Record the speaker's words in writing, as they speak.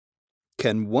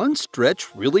Can one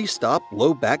stretch really stop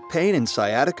low back pain and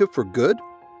sciatica for good?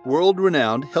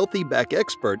 World-renowned healthy back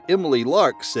expert Emily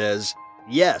Lark says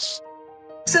yes.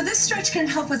 So this stretch can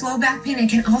help with low back pain and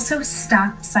can also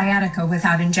stop sciatica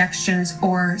without injections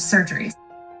or surgeries.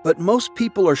 But most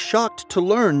people are shocked to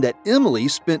learn that Emily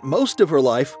spent most of her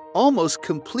life almost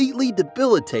completely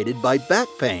debilitated by back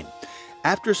pain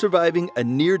after surviving a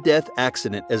near-death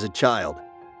accident as a child.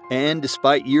 And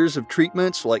despite years of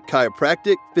treatments like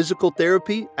chiropractic, physical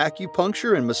therapy,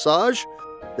 acupuncture, and massage,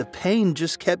 the pain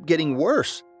just kept getting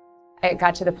worse. It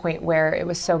got to the point where it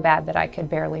was so bad that I could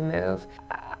barely move.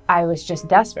 I was just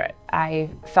desperate. I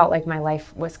felt like my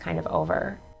life was kind of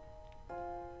over.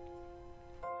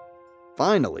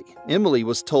 Finally, Emily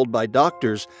was told by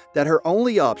doctors that her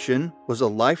only option was a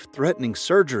life-threatening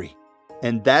surgery.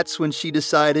 And that's when she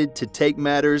decided to take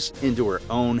matters into her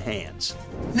own hands.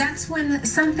 That's when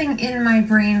something in my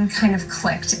brain kind of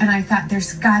clicked, and I thought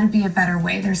there's got to be a better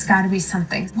way. There's got to be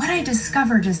something. What I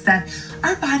discovered is that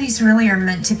our bodies really are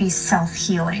meant to be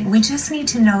self-healing. We just need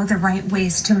to know the right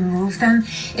ways to move them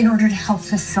in order to help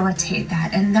facilitate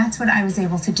that. And that's what I was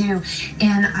able to do,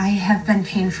 and I have been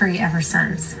pain-free ever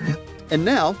since. And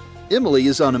now, Emily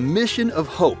is on a mission of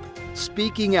hope,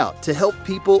 speaking out to help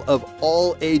people of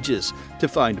all ages to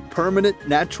find permanent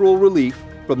natural relief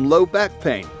from low back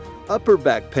pain, upper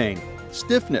back pain,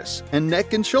 stiffness, and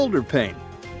neck and shoulder pain,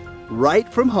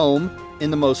 right from home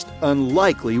in the most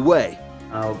unlikely way.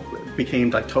 I became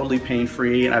totally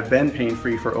pain-free, and I've been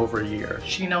pain-free for over a year.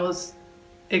 She knows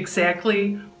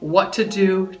exactly what to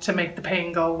do to make the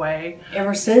pain go away.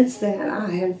 Ever since then,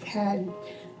 I have had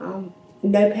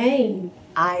no pain.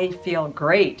 I feel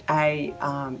great. I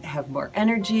have more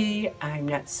energy. I'm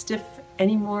not stiff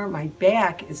anymore. My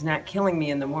back is not killing me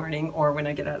in the morning or when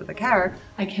I get out of the car.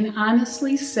 I can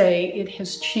honestly say it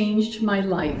has changed my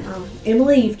life.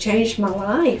 Emily, you've changed my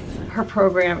life. Her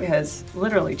program has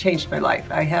literally changed my life.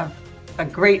 I have a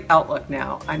great outlook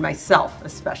now on myself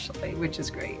especially, which is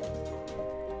great.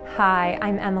 Hi,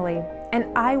 I'm Emily, and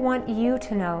I want you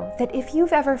to know that if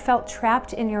you've ever felt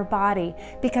trapped in your body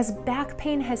because back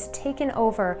pain has taken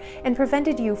over and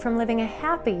prevented you from living a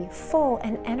happy, full,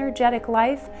 and energetic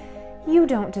life, you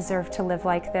don't deserve to live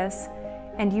like this,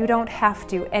 and you don't have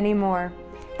to anymore.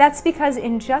 That's because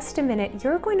in just a minute,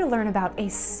 you're going to learn about a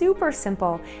super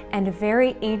simple and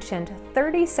very ancient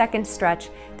 30-second stretch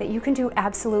that you can do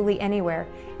absolutely anywhere,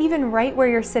 even right where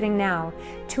you're sitting now,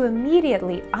 to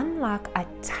immediately unlock a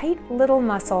tight little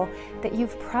muscle that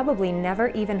you've probably never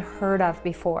even heard of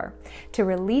before, to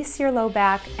release your low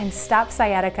back and stop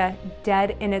sciatica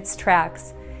dead in its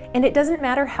tracks. And it doesn't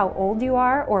matter how old you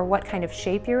are or what kind of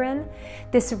shape you're in,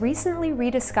 this recently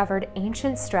rediscovered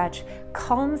ancient stretch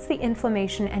calms the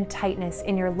inflammation and tightness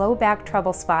in your low back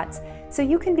trouble spots so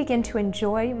you can begin to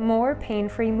enjoy more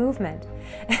pain-free movement.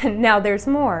 And now there's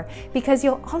more, because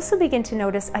you'll also begin to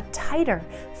notice a tighter,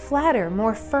 flatter,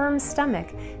 more firm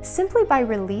stomach simply by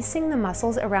releasing the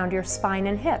muscles around your spine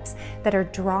and hips that are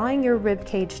drawing your rib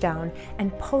cage down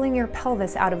and pulling your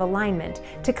pelvis out of alignment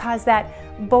to cause that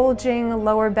bulging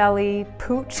lower belly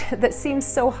pooch that seems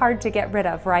so hard to get rid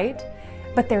of, right?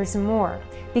 But there's more,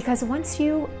 because once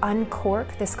you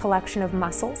uncork this collection of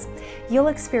muscles, you'll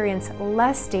experience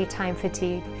less daytime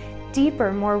fatigue,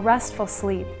 deeper, more restful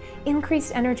sleep,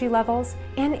 increased energy levels,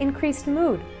 and increased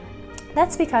mood.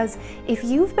 That's because if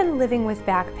you've been living with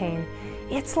back pain,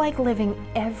 it's like living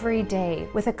every day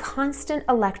with a constant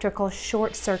electrical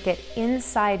short circuit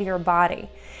inside your body.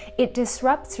 It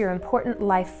disrupts your important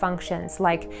life functions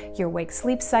like your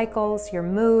wake-sleep cycles, your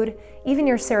mood, even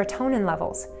your serotonin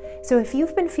levels. So if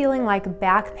you've been feeling like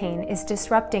back pain is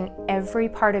disrupting every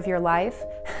part of your life,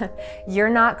 you're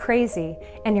not crazy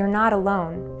and you're not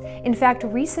alone. In fact,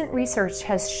 recent research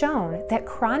has shown that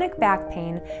chronic back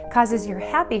pain causes your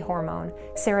happy hormone,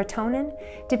 serotonin,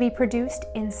 to be produced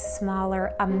in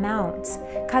smaller amounts,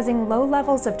 causing low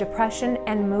levels of depression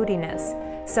and moodiness.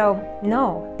 So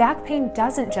no, back pain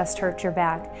doesn't just hurt your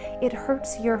back, it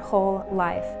hurts your whole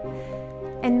life.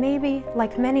 And maybe,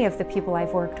 like many of the people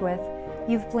I've worked with,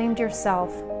 you've blamed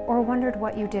yourself or wondered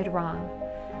what you did wrong.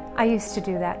 I used to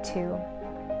do that too.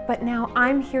 But now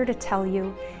I'm here to tell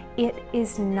you it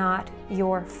is not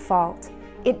your fault.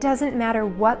 It doesn't matter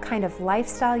what kind of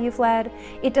lifestyle you've led.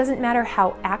 It doesn't matter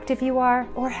how active you are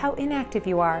or how inactive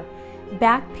you are.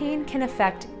 Back pain can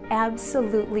affect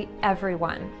absolutely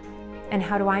everyone. And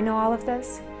how do I know all of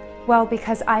this? Well,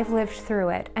 because I've lived through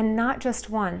it, and not just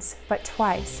once, but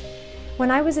twice. When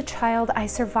I was a child, I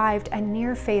survived a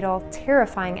near-fatal,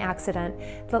 terrifying accident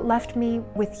that left me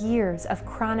with years of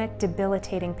chronic,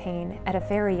 debilitating pain at a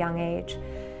very young age.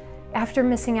 After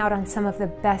missing out on some of the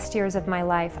best years of my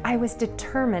life, I was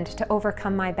determined to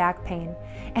overcome my back pain.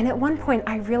 And at one point,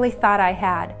 I really thought I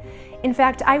had. In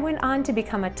fact, I went on to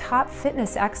become a top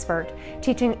fitness expert,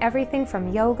 teaching everything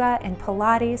from yoga and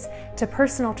Pilates to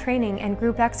personal training and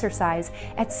group exercise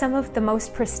at some of the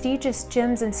most prestigious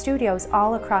gyms and studios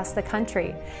all across the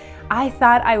country. I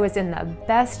thought I was in the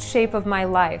best shape of my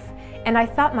life, and I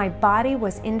thought my body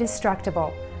was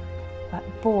indestructible.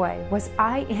 But boy, was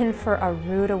I in for a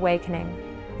rude awakening,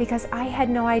 because I had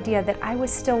no idea that I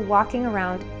was still walking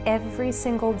around every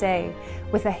single day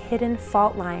with a hidden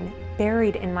fault line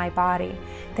buried in my body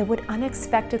that would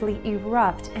unexpectedly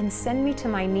erupt and send me to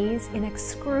my knees in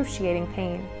excruciating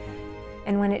pain.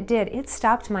 And when it did, it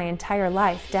stopped my entire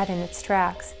life dead in its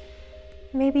tracks.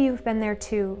 Maybe you've been there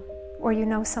too, or you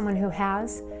know someone who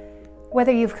has.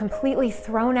 Whether you've completely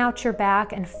thrown out your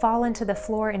back and fallen to the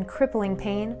floor in crippling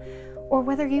pain, or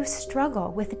whether you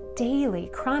struggle with daily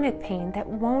chronic pain that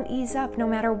won't ease up no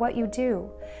matter what you do.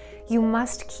 You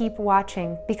must keep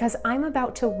watching, because I'm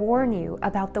about to warn you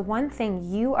about the one thing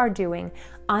you are doing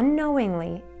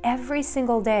unknowingly every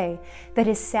single day that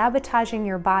is sabotaging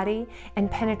your body and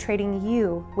penetrating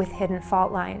you with hidden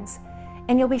fault lines.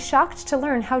 And you'll be shocked to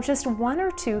learn how just 1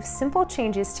 or 2 simple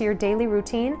changes to your daily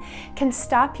routine can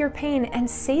stop your pain and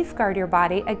safeguard your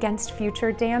body against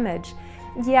future damage.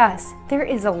 Yes, there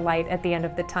is a light at the end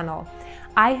of the tunnel.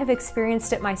 I have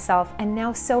experienced it myself, and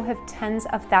now so have tens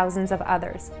of thousands of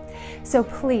others. So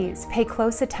please pay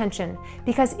close attention,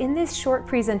 because in this short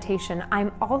presentation,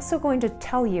 I'm also going to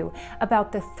tell you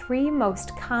about the 3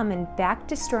 most common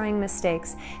back-destroying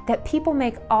mistakes that people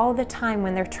make all the time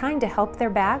when they're trying to help their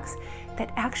backs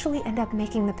that actually end up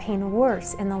making the pain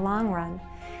worse in the long run.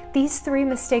 These 3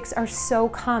 mistakes are so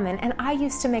common, and I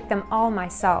used to make them all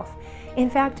myself. In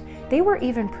fact, they were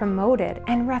even promoted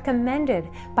and recommended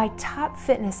by top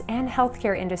fitness and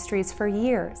healthcare industries for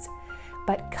years.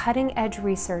 But cutting-edge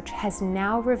research has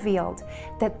now revealed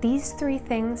that these 3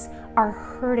 things are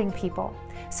hurting people,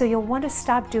 so you'll want to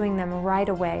stop doing them right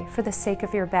away for the sake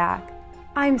of your back.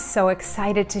 I'm so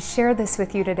excited to share this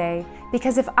with you today,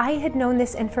 because if I had known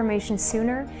this information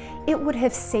sooner, it would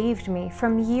have saved me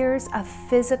from years of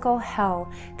physical hell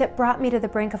that brought me to the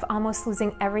brink of almost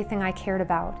losing everything I cared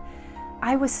about.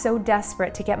 I was so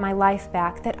desperate to get my life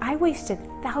back that I wasted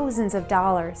thousands of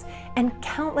dollars and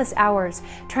countless hours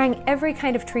trying every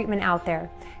kind of treatment out there.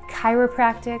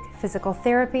 Chiropractic, physical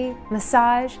therapy,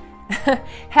 massage.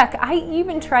 Heck, I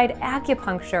even tried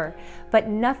acupuncture, but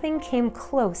nothing came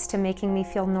close to making me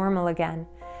feel normal again.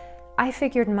 I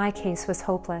figured my case was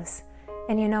hopeless.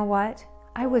 And you know what?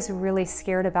 I was really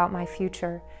scared about my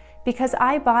future, because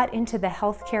I bought into the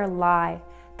healthcare lie.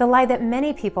 The lie that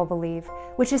many people believe,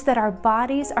 which is that our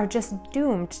bodies are just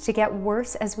doomed to get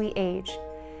worse as we age.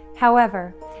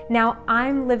 However, now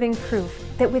I'm living proof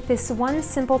that with this one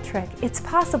simple trick, it's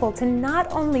possible to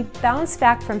not only bounce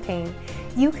back from pain,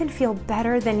 you can feel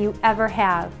better than you ever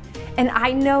have. And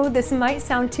I know this might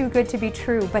sound too good to be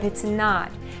true, but it's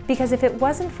not, because if it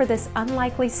wasn't for this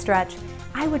unlikely stretch,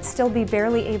 I would still be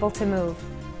barely able to move,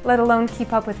 let alone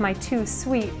keep up with my 2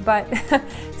 sweet but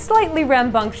slightly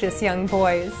rambunctious young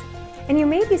boys. And you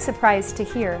may be surprised to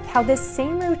hear how this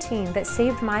same routine that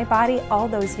saved my body all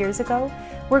those years ago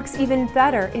works even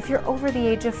better if you're over the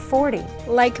age of 40.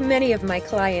 Like many of my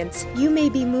clients, you may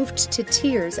be moved to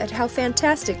tears at how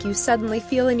fantastic you suddenly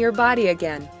feel in your body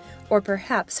again, or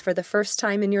perhaps for the first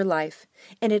time in your life.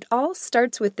 And it all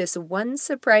starts with this one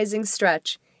surprising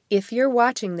stretch. If you're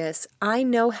watching this, I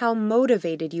know how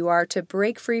motivated you are to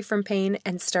break free from pain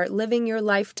and start living your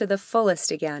life to the fullest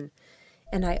again.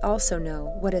 And I also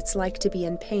know what it's like to be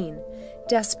in pain,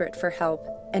 desperate for help,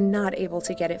 and not able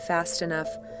to get it fast enough.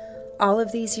 All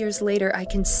of these years later, I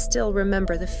can still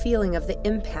remember the feeling of the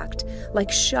impact, like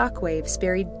shockwaves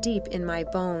buried deep in my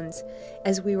bones,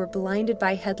 as we were blinded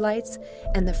by headlights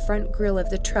and the front grille of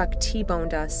the truck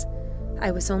T-boned us.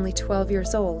 I was only 12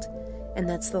 years old, and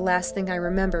that's the last thing I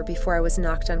remember before I was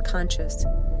knocked unconscious.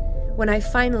 When I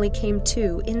finally came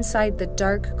to inside the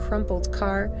dark, crumpled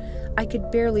car, I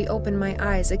could barely open my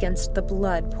eyes against the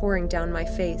blood pouring down my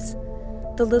face.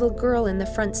 The little girl in the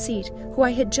front seat, who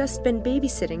I had just been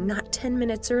babysitting not 10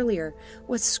 minutes earlier,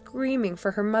 was screaming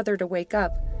for her mother to wake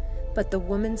up, but the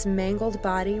woman's mangled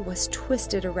body was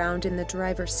twisted around in the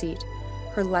driver's seat,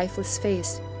 her lifeless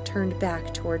face turned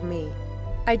back toward me.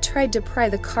 I tried to pry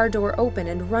the car door open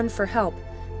and run for help,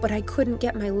 but I couldn't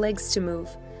get my legs to move.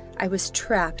 I was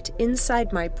trapped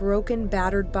inside my broken,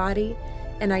 battered body,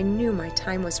 and I knew my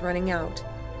time was running out.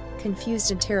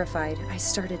 Confused and terrified, I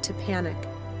started to panic.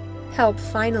 Help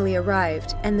finally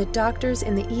arrived, and the doctors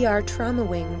in the ER trauma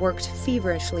wing worked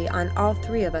feverishly on all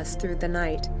 3 of us through the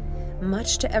night.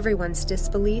 Much to everyone's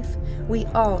disbelief, we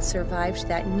all survived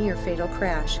that near-fatal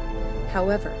crash.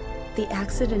 However, the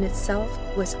accident itself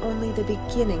was only the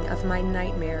beginning of my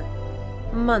nightmare.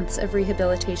 Months of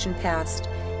rehabilitation passed,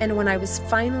 and when I was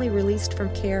finally released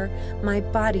from care, my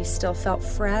body still felt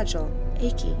fragile,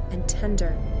 achy, and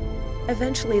tender.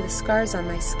 Eventually, the scars on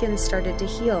my skin started to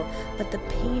heal, but the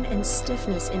pain and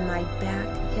stiffness in my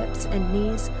back, hips, and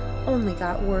knees only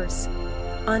got worse.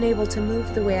 Unable to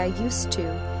move the way I used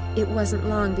to, it wasn't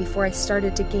long before I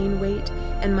started to gain weight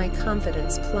and my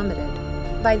confidence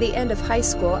plummeted. By the end of high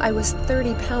school, I was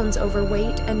 30 pounds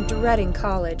overweight and dreading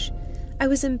college. I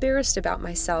was embarrassed about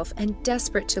myself and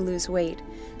desperate to lose weight,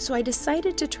 so I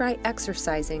decided to try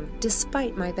exercising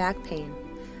despite my back pain.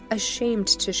 Ashamed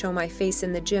to show my face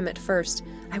in the gym at first,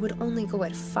 I would only go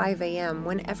at 5 a.m.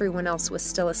 when everyone else was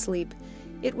still asleep.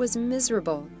 It was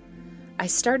miserable. I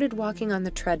started walking on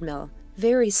the treadmill,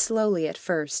 very slowly at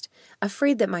first,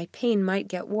 afraid that my pain might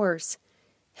get worse.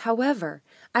 However,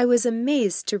 I was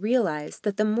amazed to realize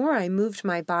that the more I moved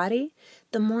my body,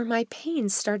 the more my pain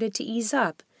started to ease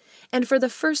up. And for the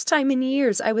first time in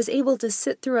years, I was able to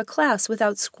sit through a class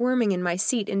without squirming in my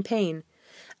seat in pain.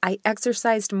 I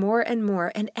exercised more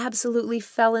and absolutely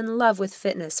fell in love with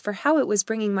fitness for how it was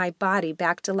bringing my body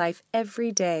back to life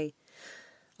every day.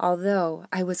 Although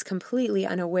I was completely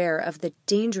unaware of the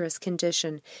dangerous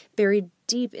condition buried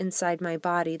deep inside my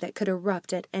body that could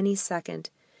erupt at any second.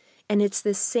 And it's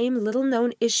this same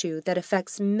little-known issue that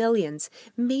affects millions,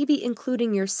 maybe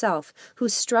including yourself, who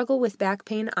struggle with back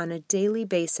pain on a daily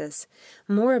basis.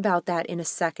 More about that in a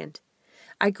second.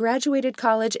 I graduated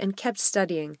college and kept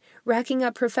studying, racking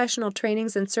up professional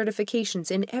trainings and certifications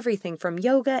in everything from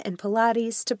yoga and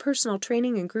Pilates to personal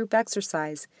training and group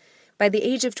exercise. By the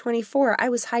age of 24, I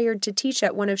was hired to teach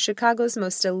at one of Chicago's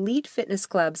most elite fitness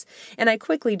clubs, and I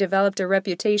quickly developed a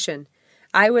reputation.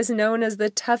 I was known as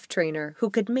the tough trainer who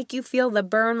could make you feel the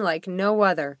burn like no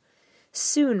other.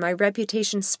 Soon my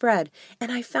reputation spread,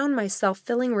 and I found myself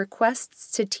filling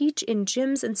requests to teach in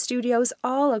gyms and studios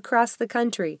all across the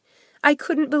country. I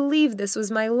couldn't believe this was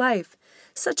my life.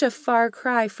 Such a far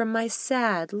cry from my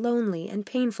sad, lonely, and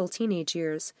painful teenage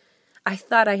years. I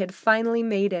thought I had finally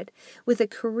made it, with a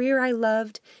career I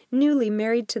loved, newly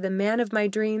married to the man of my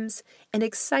dreams, and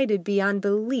excited beyond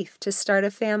belief to start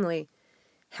a family.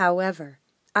 However,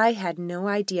 I had no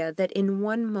idea that in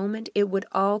one moment it would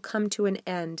all come to an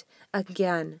end,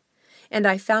 again. And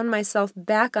I found myself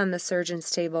back on the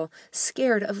surgeon's table,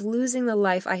 scared of losing the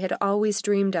life I had always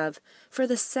dreamed of, for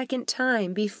the second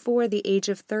time before the age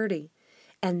of 30.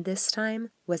 And this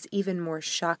time was even more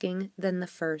shocking than the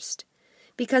first.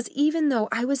 Because even though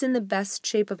I was in the best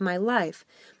shape of my life,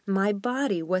 my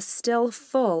body was still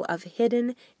full of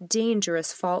hidden,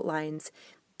 dangerous fault lines,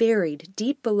 buried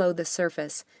deep below the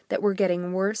surface, that were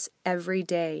getting worse every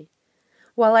day.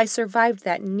 While I survived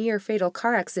that near-fatal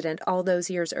car accident all those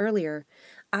years earlier,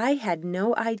 I had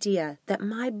no idea that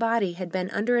my body had been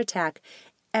under attack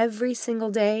every single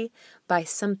day by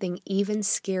something even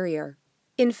scarier.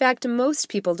 In fact, most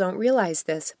people don't realize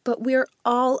this, but we're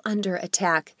all under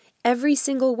attack, every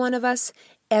single one of us,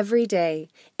 every day.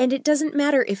 And it doesn't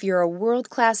matter if you're a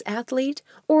world-class athlete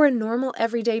or a normal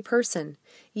everyday person.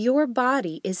 Your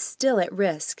body is still at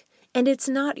risk. And it's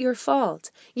not your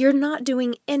fault. You're not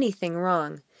doing anything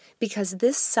wrong, because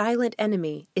this silent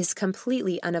enemy is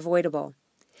completely unavoidable.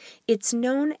 It's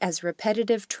known as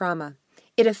repetitive trauma.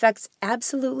 It affects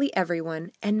absolutely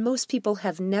everyone, and most people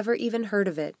have never even heard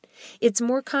of it. It's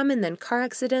more common than car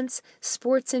accidents,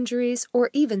 sports injuries, or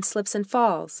even slips and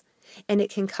falls. And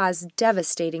it can cause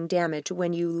devastating damage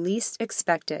when you least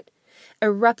expect it,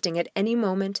 erupting at any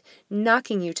moment,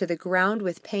 knocking you to the ground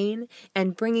with pain,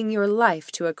 and bringing your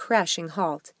life to a crashing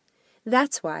halt.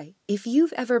 That's why, if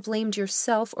you've ever blamed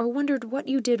yourself or wondered what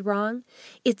you did wrong,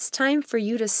 it's time for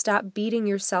you to stop beating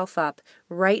yourself up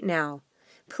right now.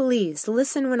 Please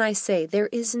listen when I say there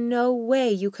is no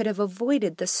way you could have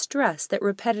avoided the stress that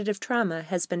repetitive trauma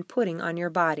has been putting on your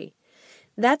body.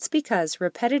 That's because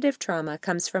repetitive trauma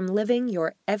comes from living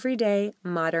your everyday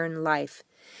modern life.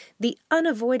 The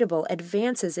unavoidable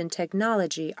advances in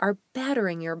technology are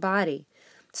battering your body.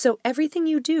 So everything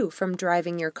you do, from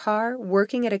driving your car,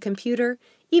 working at a computer,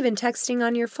 even texting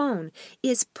on your phone,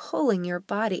 is pulling your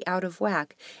body out of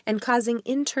whack and causing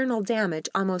internal damage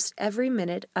almost every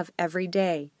minute of every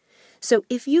day. So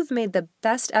if you've made the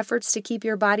best efforts to keep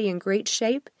your body in great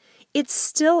shape, it's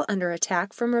still under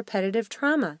attack from repetitive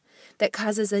trauma that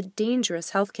causes a dangerous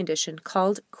health condition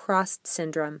called CROSS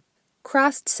syndrome.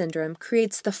 Crossed syndrome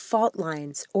creates the fault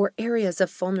lines or areas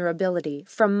of vulnerability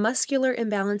from muscular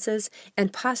imbalances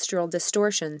and postural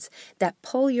distortions that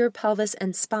pull your pelvis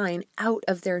and spine out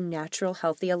of their natural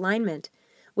healthy alignment.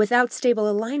 Without stable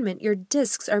alignment, your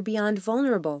discs are beyond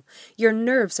vulnerable, your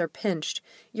nerves are pinched,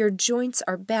 your joints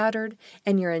are battered,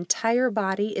 and your entire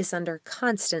body is under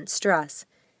constant stress.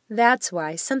 That's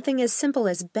why something as simple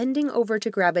as bending over to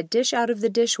grab a dish out of the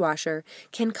dishwasher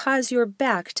can cause your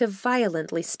back to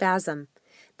violently spasm.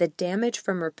 The damage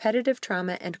from repetitive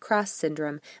trauma and cross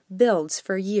syndrome builds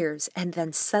for years and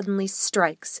then suddenly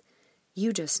strikes.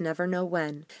 You just never know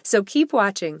when. So keep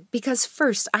watching, because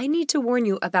first I need to warn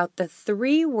you about the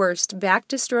 3 worst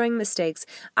back-destroying mistakes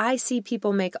I see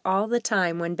people make all the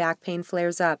time when back pain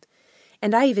flares up.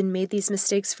 And I even made these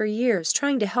mistakes for years,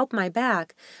 trying to help my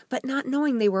back, but not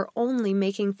knowing they were only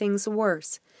making things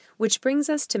worse. Which brings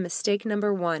us to mistake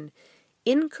number 1,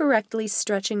 incorrectly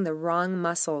stretching the wrong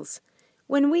muscles.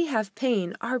 When we have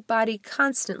pain, our body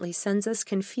constantly sends us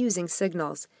confusing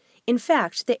signals. In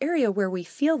fact, the area where we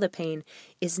feel the pain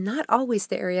is not always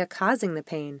the area causing the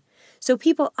pain. So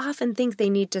people often think they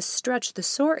need to stretch the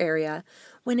sore area,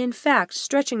 when in fact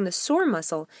stretching the sore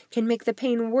muscle can make the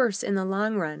pain worse in the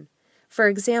long run. For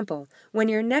example, when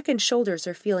your neck and shoulders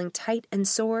are feeling tight and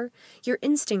sore, your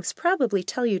instincts probably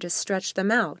tell you to stretch them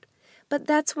out. But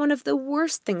that's one of the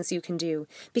worst things you can do,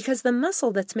 because the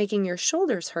muscle that's making your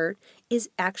shoulders hurt is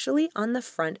actually on the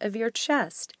front of your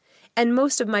chest. And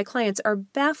most of my clients are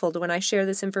baffled when I share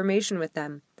this information with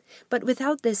them. But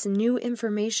without this new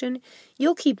information,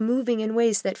 you'll keep moving in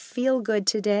ways that feel good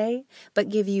today, but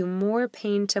give you more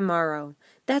pain tomorrow.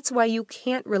 That's why you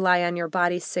can't rely on your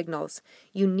body's signals.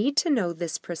 You need to know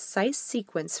this precise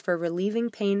sequence for relieving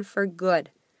pain for good.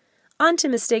 On to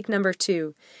mistake number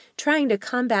 2, trying to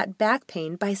combat back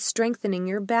pain by strengthening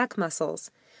your back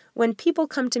muscles. When people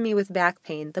come to me with back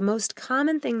pain, the most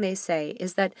common thing they say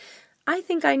is that, "I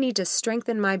think I need to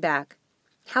strengthen my back."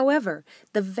 However,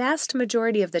 the vast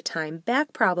majority of the time,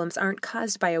 back problems aren't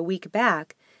caused by a weak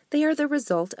back. They are the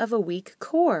result of a weak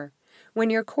core.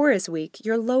 When your core is weak,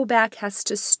 your low back has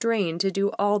to strain to do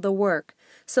all the work.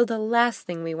 So the last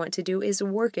thing we want to do is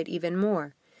work it even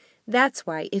more. That's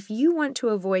why if you want to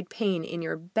avoid pain in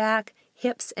your back,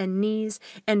 hips, and knees,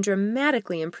 and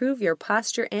dramatically improve your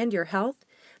posture and your health,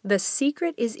 the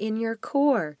secret is in your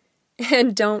core.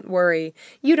 And don't worry,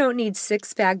 you don't need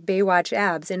six-pack Baywatch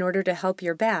abs in order to help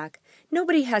your back.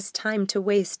 Nobody has time to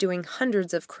waste doing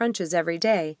hundreds of crunches every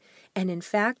day. And in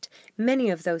fact,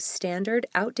 many of those standard,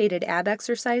 outdated ab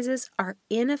exercises are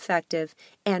ineffective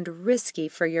and risky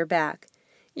for your back.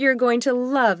 You're going to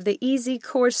love the easy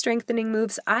core strengthening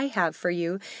moves I have for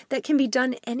you that can be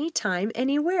done anytime,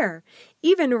 anywhere,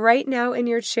 even right now in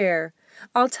your chair.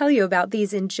 I'll tell you about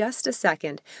these in just a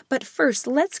second, but first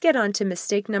let's get on to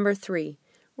mistake number 3,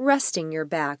 resting your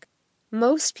back.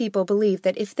 Most people believe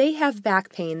that if they have back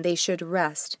pain, they should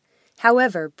rest.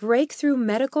 However, breakthrough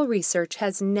medical research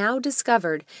has now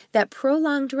discovered that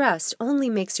prolonged rest only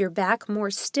makes your back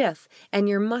more stiff and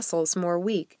your muscles more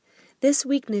weak. This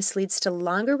weakness leads to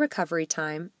longer recovery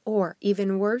time, or,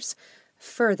 even worse,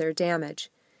 further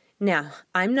damage. Now,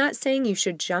 I'm not saying you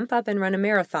should jump up and run a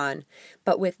marathon,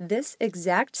 but with this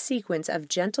exact sequence of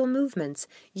gentle movements,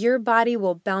 your body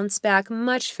will bounce back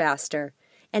much faster.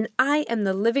 And I am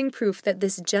the living proof that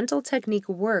this gentle technique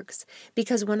works,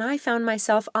 because when I found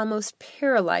myself almost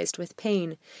paralyzed with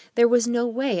pain, there was no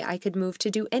way I could move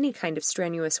to do any kind of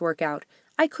strenuous workout.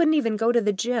 I couldn't even go to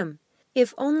the gym.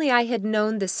 If only I had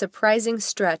known this surprising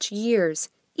stretch years,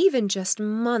 even just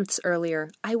months earlier,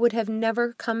 I would have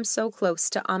never come so close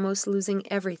to almost losing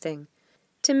everything.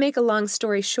 To make a long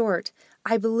story short,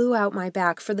 I blew out my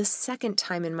back for the second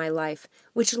time in my life,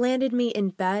 which landed me in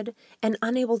bed and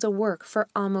unable to work for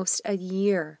almost a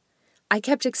year. I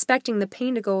kept expecting the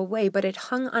pain to go away, but it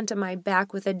hung onto my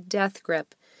back with a death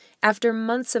grip. After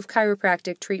months of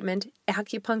chiropractic treatment,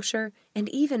 acupuncture, and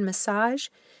even massage,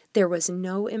 there was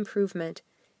no improvement.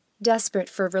 Desperate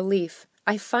for relief,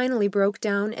 I finally broke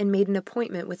down and made an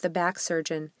appointment with the back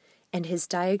surgeon, and his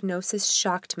diagnosis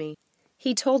shocked me.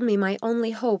 He told me my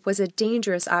only hope was a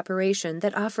dangerous operation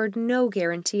that offered no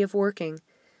guarantee of working.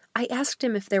 I asked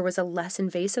him if there was a less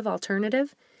invasive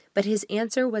alternative, but his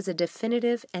answer was a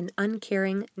definitive and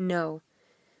uncaring no.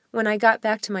 When I got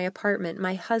back to my apartment,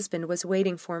 my husband was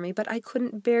waiting for me, but I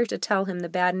couldn't bear to tell him the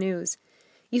bad news.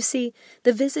 You see,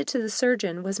 the visit to the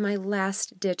surgeon was my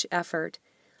last-ditch effort.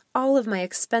 All of my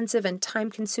expensive and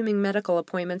time-consuming medical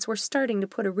appointments were starting to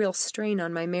put a real strain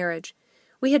on my marriage.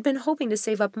 We had been hoping to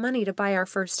save up money to buy our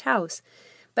first house,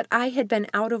 but I had been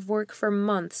out of work for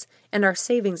months, and our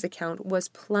savings account was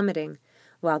plummeting,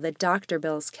 while the doctor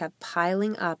bills kept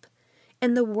piling up.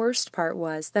 And the worst part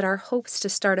was that our hopes to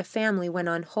start a family went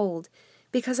on hold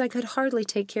because I could hardly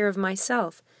take care of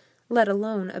myself, let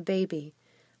alone a baby.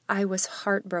 I was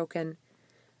heartbroken.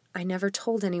 I never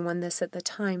told anyone this at the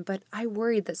time, but I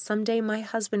worried that someday my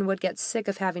husband would get sick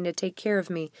of having to take care of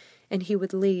me, and he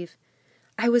would leave.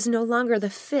 I was no longer the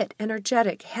fit,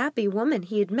 energetic, happy woman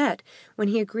he had met when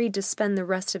he agreed to spend the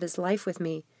rest of his life with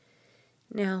me.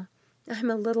 Now,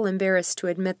 I'm a little embarrassed to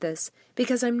admit this,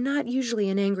 because I'm not usually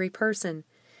an angry person,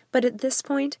 but at this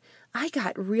point, I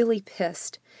got really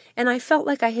pissed, and I felt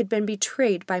like I had been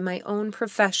betrayed by my own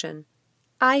profession.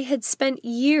 I had spent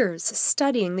years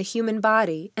studying the human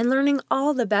body and learning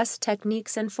all the best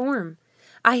techniques and form.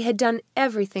 I had done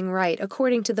everything right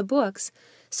according to the books,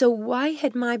 so why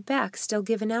had my back still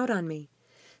given out on me?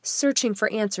 Searching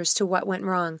for answers to what went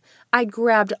wrong, I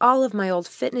grabbed all of my old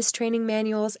fitness training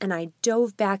manuals and I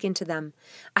dove back into them.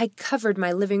 I covered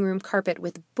my living room carpet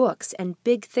with books and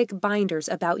big thick binders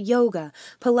about yoga,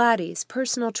 Pilates,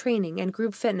 personal training, and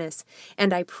group fitness,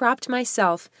 and I propped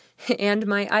myself and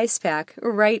my ice pack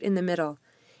right in the middle.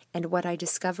 And what I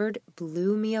discovered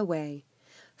blew me away.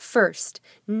 First,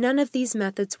 none of these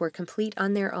methods were complete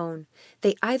on their own.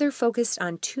 They either focused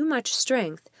on too much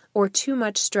strength or too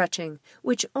much stretching,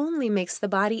 which only makes the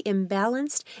body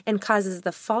imbalanced and causes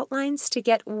the fault lines to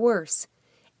get worse.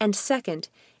 And second,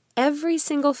 every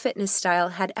single fitness style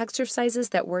had exercises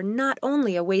that were not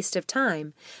only a waste of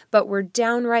time, but were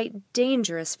downright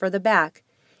dangerous for the back.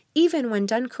 Even when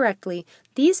done correctly,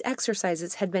 these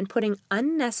exercises had been putting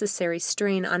unnecessary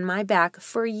strain on my back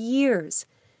for years.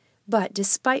 But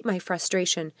despite my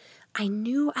frustration, I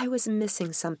knew I was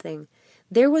missing something.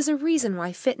 There was a reason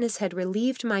why fitness had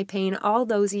relieved my pain all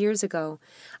those years ago.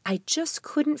 I just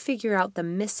couldn't figure out the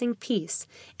missing piece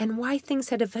and why things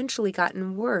had eventually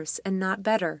gotten worse and not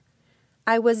better.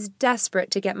 I was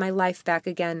desperate to get my life back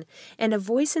again, and a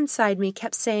voice inside me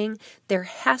kept saying there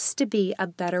has to be a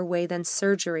better way than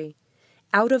surgery.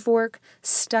 Out of work,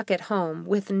 stuck at home,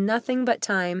 with nothing but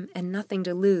time and nothing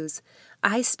to lose,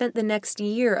 I spent the next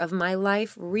year of my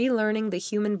life relearning the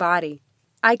human body.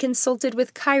 I consulted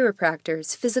with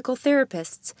chiropractors, physical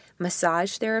therapists,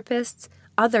 massage therapists,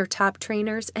 other top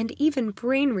trainers, and even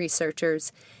brain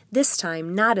researchers, this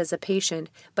time not as a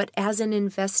patient, but as an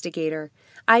investigator.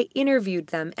 I interviewed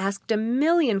them, asked a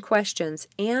million questions,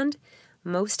 and,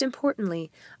 most importantly,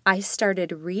 I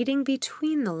started reading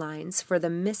between the lines for the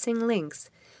missing links.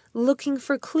 Looking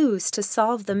for clues to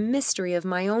solve the mystery of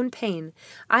my own pain,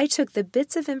 I took the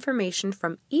bits of information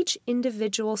from each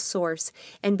individual source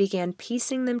and began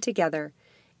piecing them together,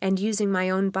 and using my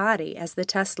own body as the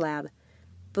test lab.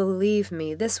 Believe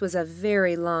me, this was a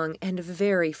very long and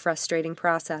very frustrating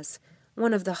process,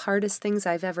 one of the hardest things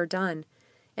I've ever done.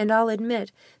 And I'll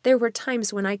admit, there were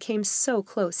times when I came so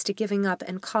close to giving up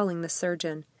and calling the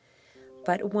surgeon.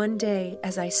 But one day,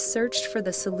 as I searched for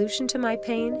the solution to my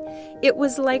pain, it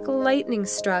was like lightning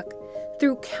struck.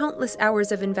 Through countless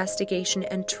hours of investigation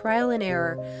and trial and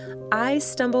error, I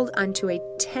stumbled onto a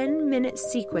 10-minute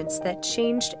sequence that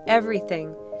changed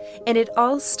everything. And it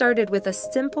all started with a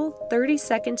simple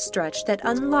 30-second stretch that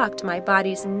unlocked my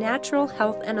body's natural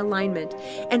health and alignment.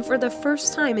 And for the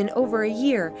first time in over a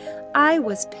year, I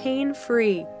was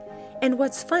pain-free. And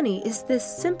what's funny is this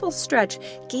simple stretch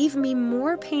gave me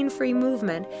more pain-free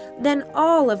movement than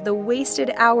all of the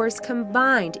wasted hours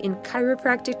combined in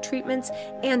chiropractic treatments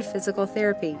and physical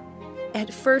therapy.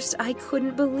 At first, I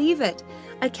couldn't believe it.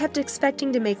 I kept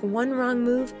expecting to make one wrong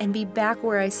move and be back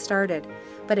where I started.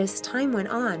 But as time went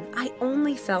on, I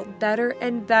only felt better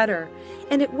and better.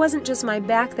 And it wasn't just my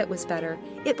back that was better,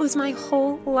 it was my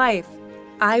whole life.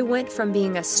 I went from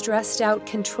being a stressed-out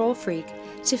control freak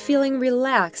to feeling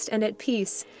relaxed and at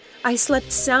peace. I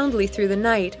slept soundly through the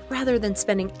night rather than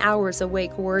spending hours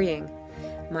awake worrying.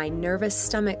 My nervous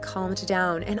stomach calmed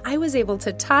down, and I was able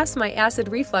to toss my acid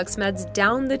reflux meds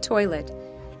down the toilet.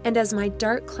 And as my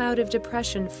dark cloud of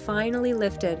depression finally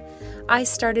lifted, I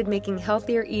started making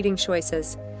healthier eating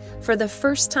choices. For the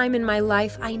first time in my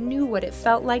life, I knew what it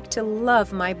felt like to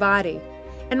love my body.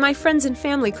 And my friends and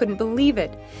family couldn't believe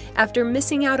it. After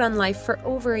missing out on life for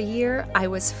over a year, I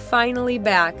was finally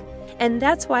back. And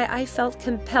that's why I felt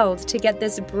compelled to get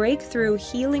this breakthrough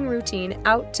healing routine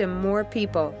out to more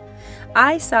people.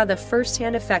 I saw the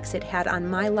firsthand effects it had on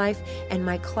my life and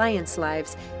my clients'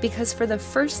 lives because for the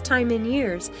first time in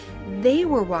years, they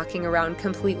were walking around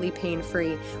completely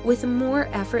pain-free with more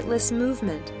effortless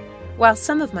movement. While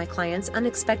some of my clients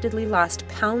unexpectedly lost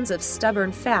pounds of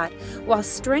stubborn fat while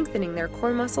strengthening their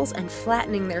core muscles and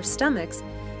flattening their stomachs,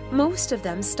 most of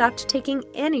them stopped taking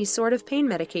any sort of pain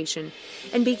medication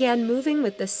and began moving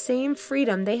with the same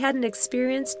freedom they hadn't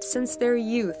experienced since their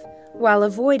youth, while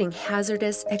avoiding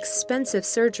hazardous, expensive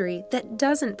surgery that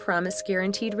doesn't promise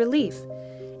guaranteed relief.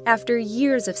 After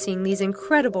years of seeing these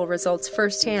incredible results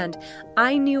firsthand,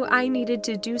 I knew I needed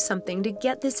to do something to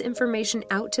get this information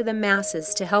out to the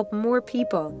masses to help more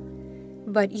people.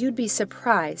 But you'd be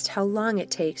surprised how long it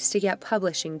takes to get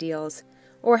publishing deals,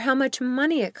 or how much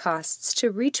money it costs to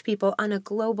reach people on a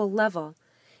global level.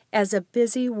 As a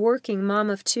busy, working mom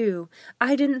of two,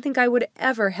 I didn't think I would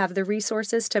ever have the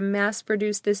resources to mass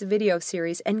produce this video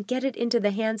series and get it into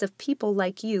the hands of people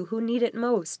like you who need it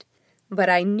most. But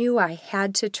I knew I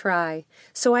had to try,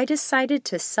 so I decided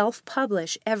to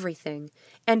self-publish everything.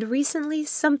 And recently,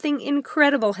 something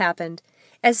incredible happened.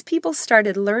 As people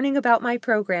started learning about my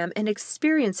program and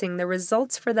experiencing the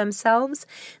results for themselves,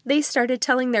 they started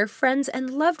telling their friends and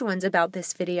loved ones about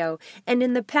this video, and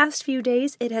in the past few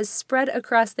days, it has spread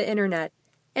across the internet.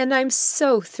 And I'm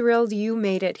so thrilled you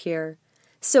made it here.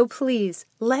 So please,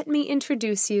 let me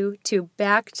introduce you to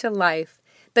Back to Life,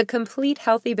 the complete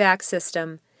healthy back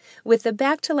system. With the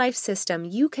Back to Life system,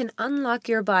 you can unlock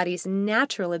your body's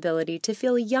natural ability to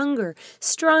feel younger,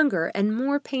 stronger, and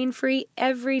more pain-free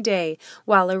every day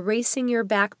while erasing your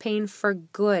back pain for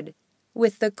good.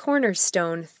 With the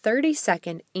cornerstone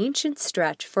 30-second ancient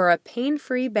stretch for a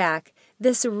pain-free back,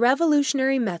 this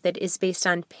revolutionary method is based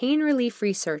on pain relief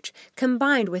research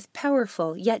combined with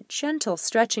powerful yet gentle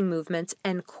stretching movements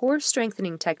and core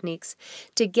strengthening techniques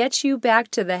to get you back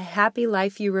to the happy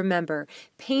life you remember,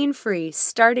 pain-free,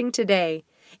 starting today.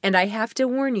 And I have to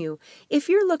warn you, if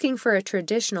you're looking for a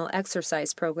traditional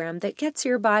exercise program that gets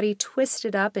your body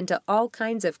twisted up into all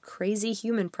kinds of crazy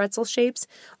human pretzel shapes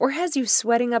or has you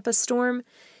sweating up a storm,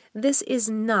 this is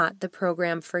not the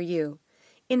program for you.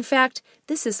 In fact,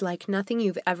 this is like nothing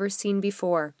you've ever seen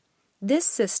before. This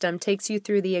system takes you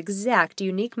through the exact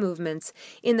unique movements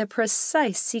in the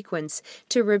precise sequence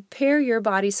to repair your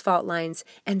body's fault lines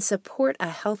and support a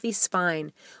healthy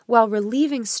spine, while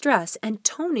relieving stress and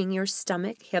toning your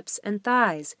stomach, hips, and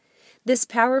thighs. This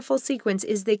powerful sequence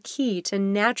is the key to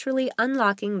naturally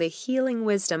unlocking the healing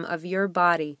wisdom of your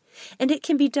body, and it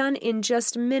can be done in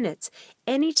just minutes,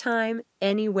 anytime,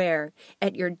 anywhere,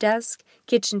 at your desk,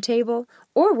 kitchen table,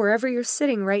 or wherever you're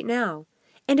sitting right now.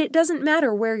 And it doesn't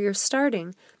matter where you're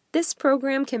starting. This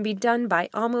program can be done by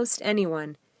almost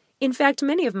anyone. In fact,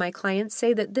 many of my clients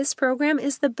say that this program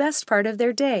is the best part of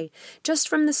their day, just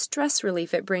from the stress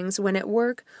relief it brings when at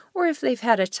work or if they've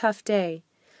had a tough day.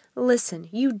 Listen,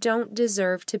 you don't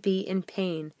deserve to be in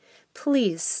pain.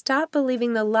 Please stop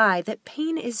believing the lie that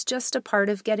pain is just a part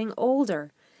of getting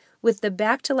older. With the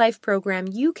Back to Life program,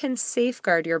 you can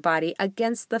safeguard your body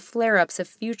against the flare-ups of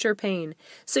future pain,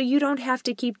 so you don't have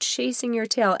to keep chasing your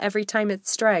tail every time it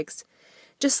strikes.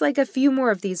 Just like a few more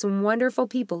of these wonderful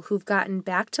people who've gotten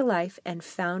back to life and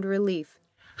found relief.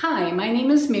 Hi, my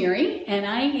name is Mary, and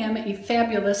I am a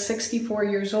fabulous 64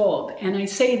 years old. And I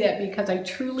say that because I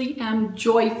truly am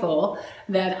joyful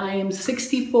that I am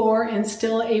 64 and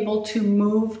still able to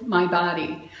move my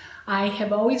body. I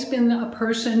have always been a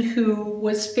person who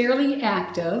was fairly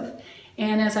active,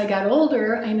 and as I got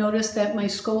older, I noticed that my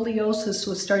scoliosis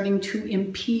was starting to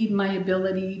impede my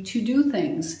ability to do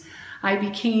things. I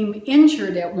became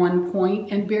injured at one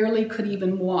point and barely could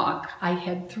even walk. I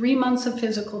had 3 months of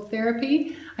physical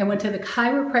therapy. I went to the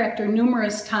chiropractor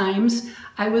numerous times.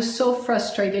 I was so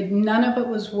frustrated. None of it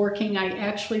was working. I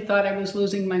actually thought I was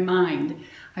losing my mind.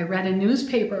 I read a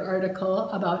newspaper article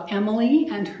about Emily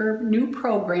and her new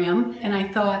program, and I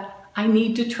thought, I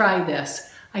need to try this.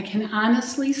 I can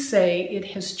honestly say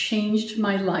it has changed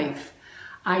my life.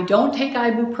 I don't take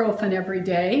ibuprofen every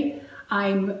day.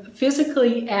 I'm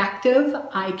physically active,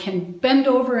 I can bend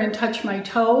over and touch my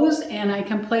toes, and I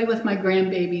can play with my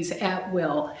grandbabies at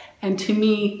will. And to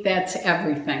me, that's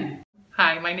everything.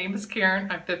 Hi, my name is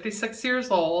Karen. I'm 56 years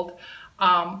old.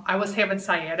 I was having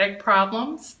sciatic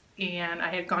problems, and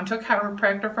I had gone to a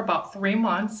chiropractor for about 3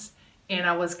 months, and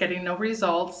I was getting no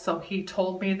results, so he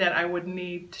told me that I would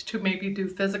need to maybe do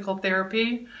physical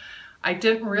therapy. I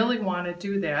didn't really want to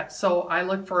do that, so I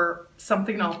looked for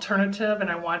something alternative,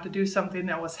 and I wanted to do something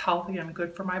that was healthy and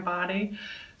good for my body.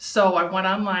 So I went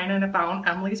online and I found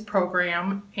Emily's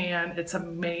program, and it's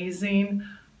amazing.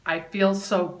 I feel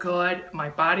so good. My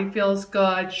body feels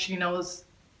good. She knows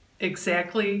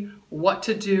exactly what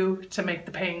to do to make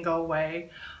the pain go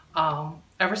away.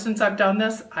 Ever since I've done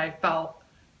this, I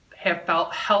have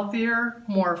felt healthier,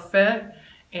 more fit,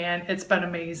 and it's been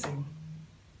amazing.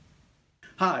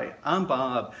 Hi, I'm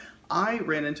Bob. I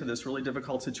ran into this really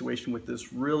difficult situation with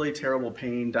this really terrible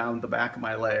pain down the back of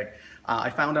my leg. I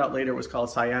found out later it was called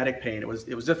sciatic pain. It was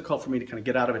difficult for me to kind of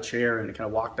get out of a chair and to kind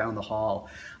of walk down the hall.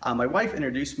 My wife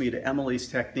introduced me to Emily's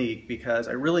technique because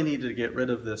I really needed to get rid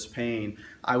of this pain.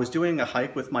 I was doing a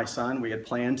hike with my son. We had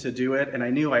planned to do it, and I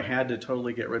knew I had to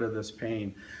totally get rid of this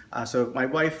pain. So my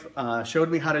wife showed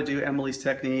me how to do Emily's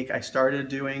technique. I started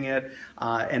doing it,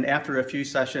 and after a few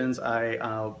sessions,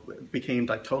 I became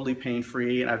like totally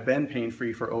pain-free, and I've been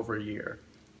pain-free for over a year.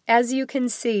 As you can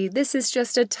see, this is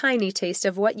just a tiny taste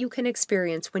of what you can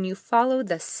experience when you follow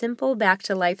the simple Back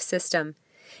to Life system.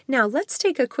 Now let's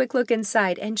take a quick look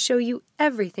inside and show you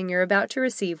everything you're about to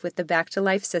receive with the Back to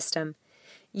Life system.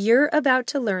 You're about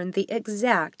to learn the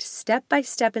exact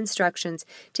step-by-step instructions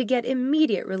to get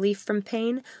immediate relief from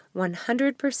pain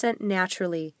 100%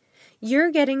 naturally.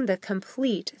 You're getting the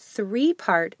complete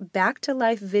 3-part Back to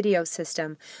Life video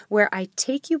system where I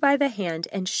take you by the hand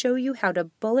and show you how to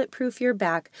bulletproof your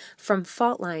back from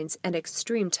fault lines and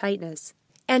extreme tightness.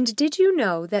 And did you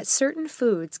know that certain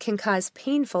foods can cause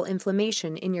painful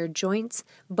inflammation in your joints,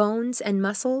 bones, and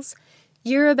muscles?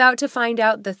 You're about to find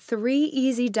out the 3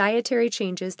 easy dietary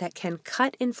changes that can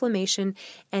cut inflammation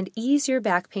and ease your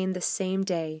back pain the same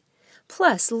day.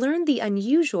 Plus, learn the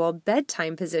unusual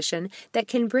bedtime position that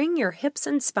can bring your hips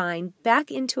and spine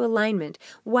back into alignment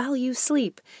while you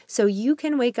sleep so you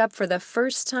can wake up for the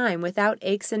first time without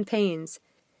aches and pains.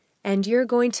 And you're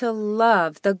going to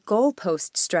love the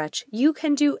goalpost stretch you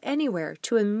can do anywhere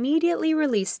to immediately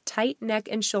release tight neck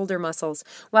and shoulder muscles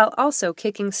while also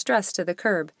kicking stress to the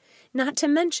curb. Not to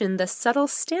mention the subtle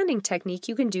standing technique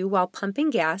you can do while pumping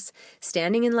gas,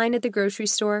 standing in line at the grocery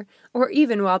store, or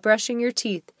even while brushing your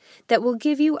teeth that will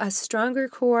give you a stronger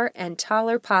core and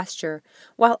taller posture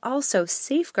while also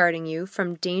safeguarding you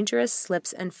from dangerous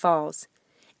slips and falls.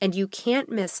 And you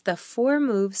can't miss the 4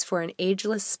 moves for an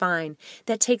ageless spine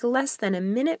that take less than a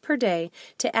minute per day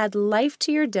to add life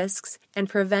to your discs and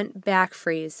prevent back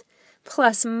freeze.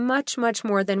 Plus much, much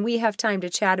more than we have time to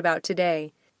chat about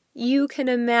today. You can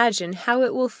imagine how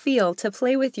it will feel to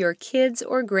play with your kids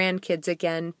or grandkids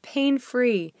again,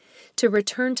 pain-free, to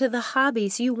return to the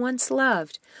hobbies you once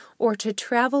loved, or to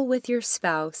travel with your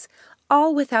spouse,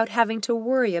 all without having to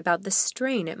worry about the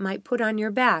strain it might put on your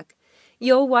back.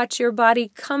 You'll watch your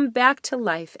body come back to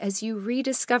life as you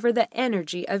rediscover the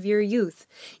energy of your youth.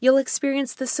 You'll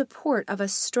experience the support of a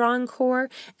strong core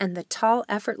and the tall,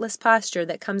 effortless posture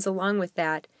that comes along with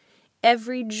that.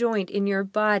 Every joint in your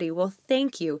body will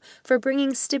thank you for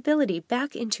bringing stability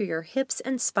back into your hips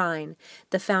and spine,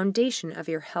 the foundation of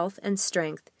your health and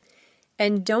strength.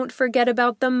 And don't forget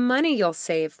about the money you'll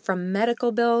save from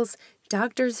medical bills,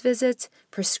 doctor's visits,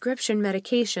 prescription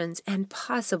medications, and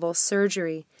possible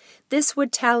surgery. This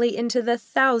would tally into the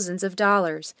thousands of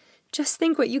dollars. Just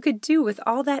think what you could do with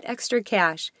all that extra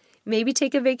cash. Maybe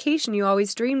take a vacation you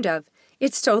always dreamed of.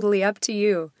 It's totally up to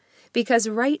you. Because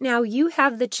right now you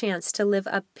have the chance to live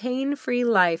a pain-free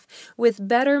life with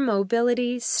better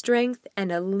mobility, strength,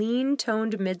 and a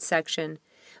lean-toned midsection.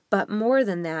 But more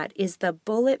than that is the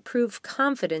bulletproof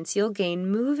confidence you'll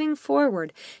gain moving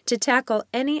forward to tackle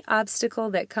any obstacle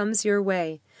that comes your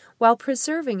way, while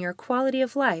preserving your quality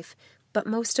of life, but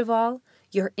most of all,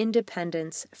 your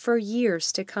independence for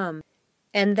years to come.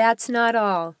 And that's not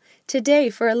all. Today,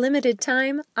 for a limited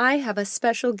time, I have a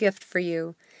special gift for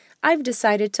you. I've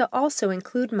decided to also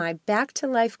include my Back to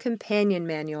Life companion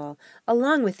manual,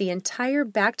 along with the entire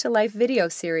Back to Life video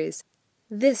series.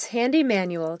 This handy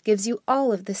manual gives you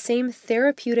all of the same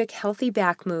therapeutic healthy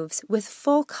back moves with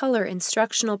full color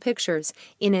instructional pictures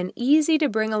in an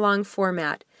easy-to-bring-along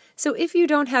format. So if you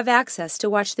don't have access to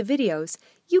watch the videos,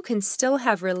 you can still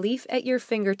have relief at your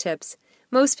fingertips.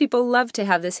 Most people love to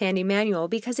have this handy manual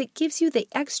because it gives you the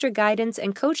extra guidance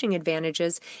and coaching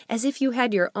advantages as if you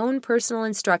had your own personal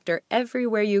instructor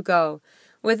everywhere you go,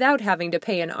 without having to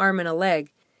pay an arm and a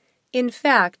leg. In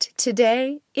fact,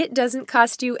 today, it doesn't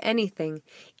cost you anything.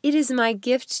 It is my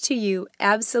gift to you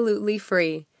absolutely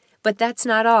free. But that's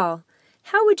not all.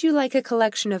 How would you like a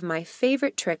collection of my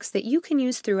favorite tricks that you can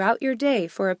use throughout your day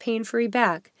for a pain-free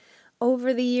back?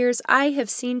 Over the years, I have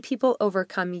seen people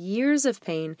overcome years of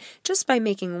pain just by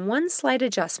making one slight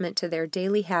adjustment to their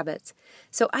daily habits.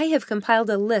 So I have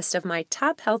compiled a list of my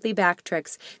top healthy back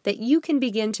tricks that you can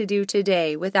begin to do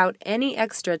today without any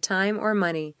extra time or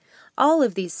money. All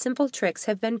of these simple tricks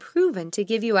have been proven to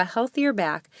give you a healthier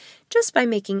back just by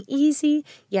making easy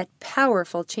yet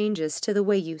powerful changes to the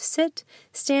way you sit,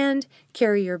 stand,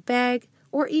 carry your bag,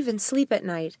 or even sleep at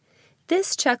night.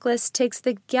 This checklist takes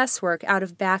the guesswork out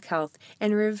of back health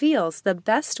and reveals the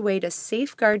best way to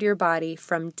safeguard your body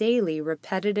from daily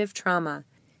repetitive trauma.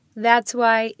 That's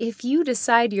why, if you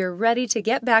decide you're ready to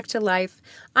get back to life,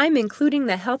 I'm including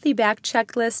the Healthy Back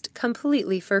Checklist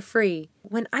completely for free.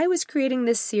 When I was creating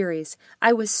this series,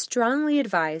 I was strongly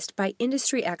advised by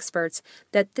industry experts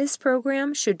that this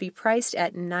program should be priced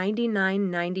at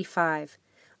 $99.95.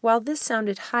 While this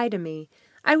sounded high to me,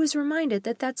 I was reminded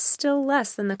that that's still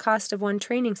less than the cost of one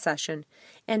training session,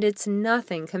 and it's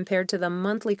nothing compared to the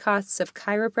monthly costs of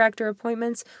chiropractor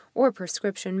appointments or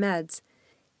prescription meds.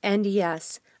 And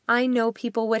yes, I know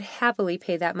people would happily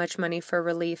pay that much money for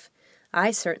relief.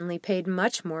 I certainly paid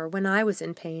much more when I was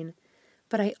in pain.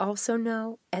 But I also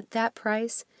know, at that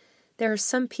price, there are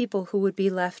some people who would be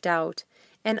left out,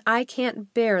 and I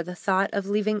can't bear the thought of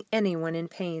leaving anyone in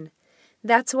pain.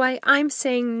 That's why I'm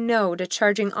saying no to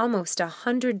charging almost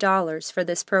 $100 for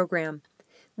this program.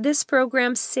 This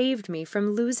program saved me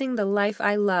from losing the life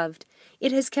I loved.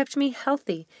 It has kept me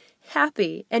healthy,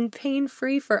 happy, and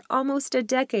pain-free for almost a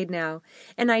decade now,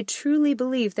 and I truly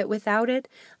believe that without it,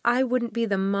 I wouldn't be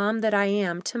the mom that I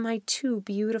am to my 2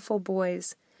 beautiful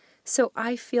boys. So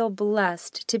I feel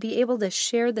blessed to be able to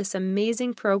share this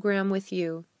amazing program with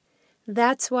you.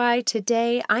 That's why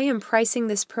today I am pricing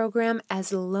this program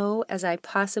as low as I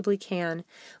possibly can,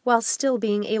 while still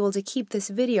being able to keep this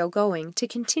video going to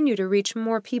continue to reach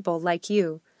more people like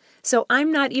you. So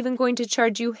I'm not even going to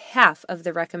charge you half of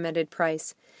the recommended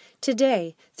price.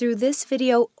 Today, through this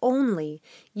video only,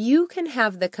 you can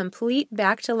have the complete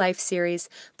Back to Life series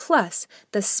plus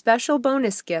the special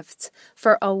bonus gifts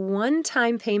for a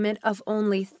one-time payment of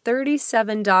only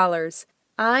 $37.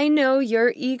 I know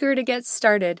you're eager to get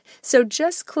started, so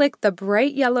just click the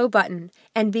bright yellow button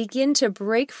and begin to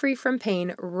break free from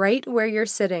pain right where you're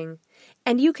sitting.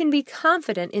 And you can be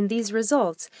confident in these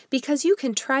results because you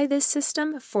can try this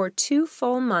system for 2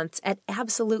 full months at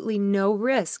absolutely no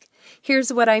risk.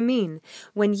 Here's what I mean.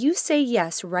 When you say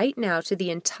yes right now to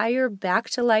the entire Back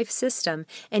to Life system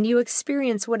and you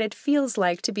experience what it feels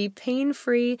like to be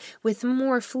pain-free with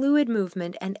more fluid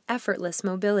movement and effortless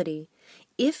mobility,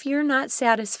 if you're not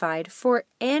satisfied for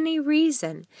any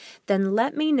reason, then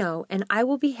let me know and I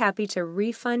will be happy to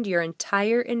refund your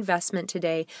entire investment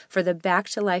today for the Back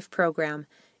to Life program.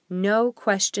 No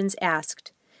questions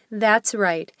asked. That's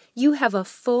right, you have a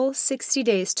full 60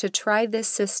 days to try this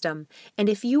system, and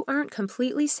if you aren't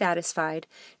completely satisfied,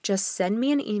 just send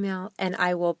me an email and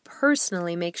I will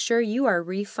personally make sure you are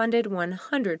refunded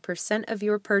 100% of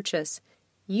your purchase.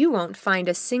 You won't find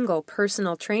a single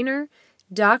personal trainer,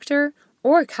 doctor,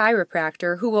 or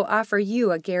chiropractor who will offer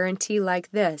you a guarantee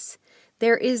like this.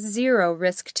 There is 0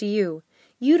 risk to you.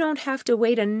 You don't have to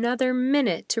wait another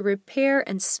minute to repair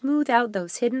and smooth out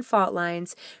those hidden fault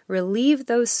lines, relieve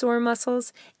those sore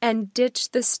muscles, and ditch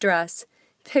the stress.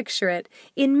 Picture it.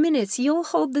 In minutes, you'll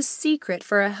hold the secret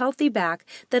for a healthy back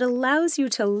that allows you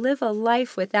to live a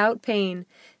life without pain.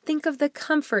 Think of the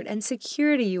comfort and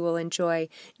security you will enjoy,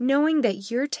 knowing that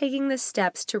you're taking the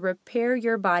steps to repair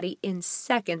your body in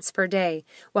seconds per day,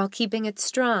 while keeping it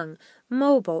strong,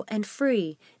 mobile, and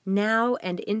free, now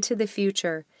and into the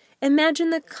future. Imagine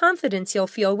the confidence you'll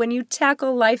feel when you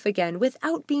tackle life again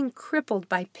without being crippled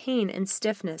by pain and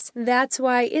stiffness. That's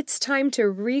why it's time to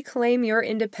reclaim your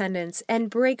independence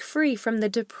and break free from the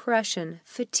depression,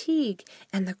 fatigue,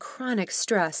 and the chronic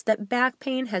stress that back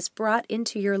pain has brought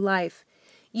into your life.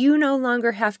 You no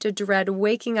longer have to dread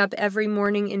waking up every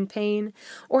morning in pain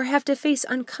or have to face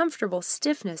uncomfortable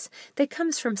stiffness that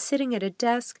comes from sitting at a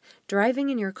desk, driving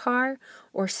in your car,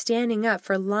 or standing up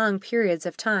for long periods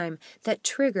of time that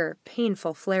trigger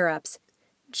painful flare-ups.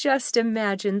 Just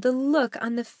imagine the look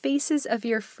on the faces of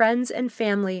your friends and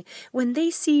family when they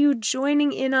see you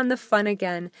joining in on the fun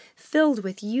again, filled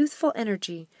with youthful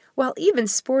energy, while even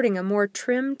sporting a more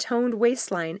trim-toned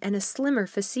waistline and a slimmer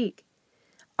physique.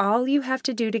 All you have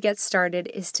to do to get started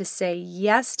is to say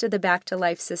yes to the Back to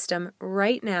Life system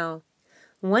right now.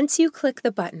 Once you click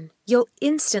the button, you'll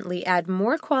instantly add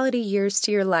more quality years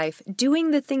to your life,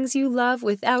 doing the things you love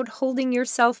without holding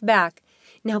yourself back.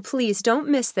 Now please don't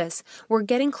miss this. We're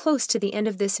getting close to the end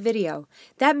of this video.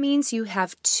 That means you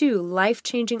have 2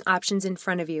 life-changing options in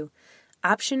front of you.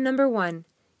 Option number 1,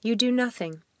 you do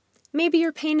nothing. Maybe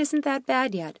your pain isn't that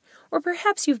bad yet, or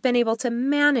perhaps you've been able to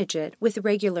manage it with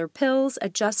regular pills,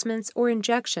 adjustments, or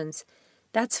injections.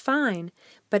 That's fine,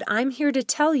 but I'm here to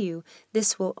tell you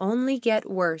this will only get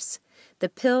worse. The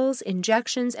pills,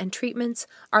 injections, and treatments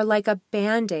are like a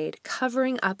Band-Aid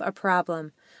covering up a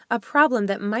problem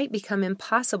that might become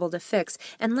impossible to fix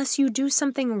unless you do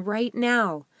something right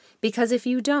now. Because if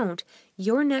you don't,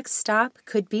 your next stop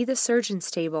could be the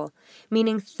surgeon's table,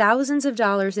 meaning thousands of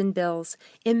dollars in bills,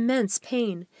 immense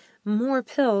pain, more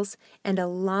pills, and a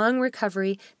long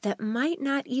recovery that might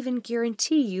not even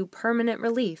guarantee you permanent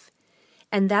relief.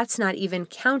 And that's not even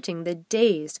counting the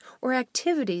days or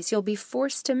activities you'll be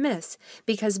forced to miss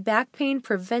because back pain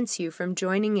prevents you from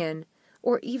joining in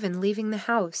or even leaving the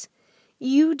house.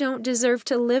 You don't deserve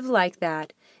to live like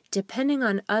that, depending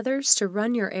on others to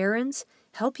run your errands,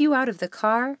 help you out of the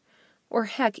car, or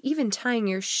heck, even tying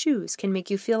your shoes can make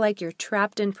you feel like you're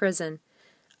trapped in prison.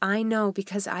 I know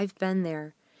because I've been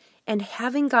there. And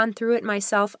having gone through it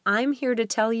myself, I'm here to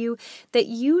tell you that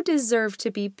you deserve to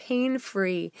be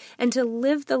pain-free and to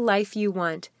live the life you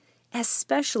want,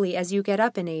 especially as you get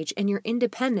up in age and your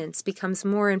independence becomes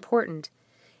more important.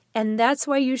 And that's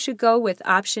why you should go with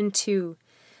option 2.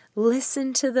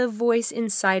 Listen to the voice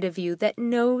inside of you that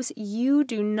knows you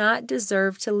do not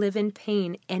deserve to live in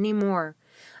pain anymore.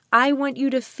 I want you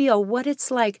to feel what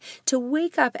it's like to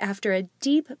wake up after a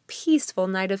deep, peaceful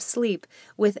night of sleep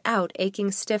without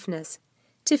aching stiffness,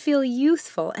 to feel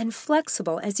youthful and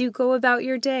flexible as you go about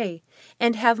your day,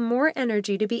 and have more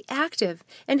energy to be active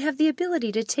and have the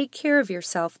ability to take care of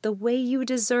yourself the way you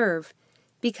deserve.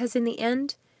 Because in the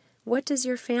end, what does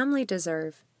your family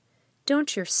deserve?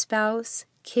 Don't your spouse,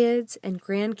 kids, and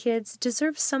grandkids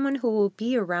deserve someone who will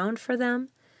be around for them?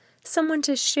 Someone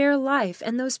to share life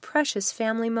and those precious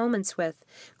family moments with,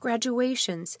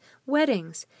 graduations,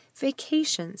 weddings,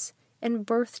 vacations, and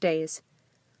birthdays?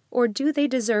 Or do they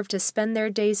deserve to spend their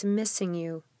days missing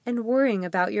you and worrying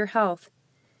about your health?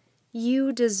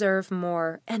 You deserve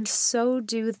more, and so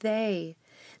do they.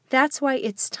 That's why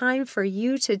it's time for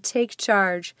you to take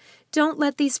charge. Don't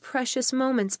let these precious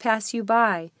moments pass you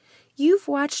by. You've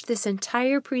watched this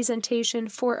entire presentation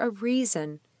for a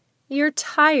reason. You're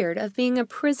tired of being a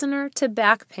prisoner to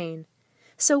back pain.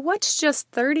 So what's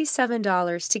just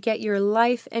 $37 to get your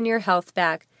life and your health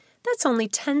back? That's only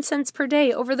 10 cents per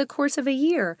day over the course of a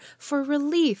year for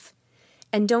relief.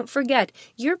 And don't forget,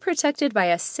 you're protected by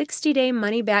a 60-day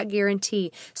money-back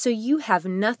guarantee, so you have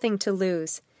nothing to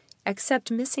lose, except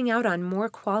missing out on more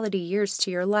quality years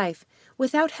to your life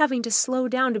without having to slow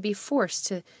down to be forced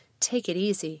to take it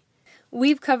easy.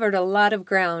 We've covered a lot of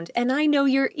ground, and I know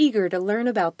you're eager to learn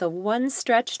about the one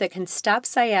stretch that can stop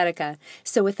sciatica.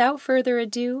 So without further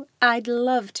ado, I'd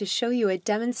love to show you a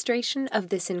demonstration of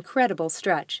this incredible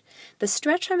stretch. The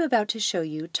stretch I'm about to show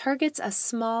you targets a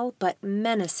small but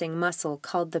menacing muscle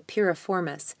called the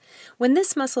piriformis. When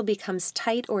this muscle becomes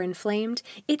tight or inflamed,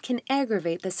 it can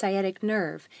aggravate the sciatic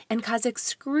nerve and cause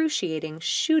excruciating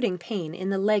shooting pain in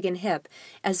the leg and hip,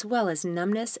 as well as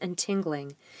numbness and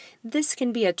tingling. This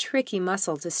can be a tricky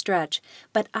muscle to stretch,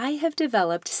 but I have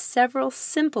developed several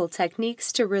simple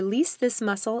techniques to release this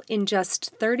muscle in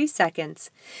just 30 seconds.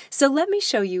 So let me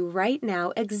show you right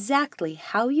now exactly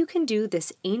how you can do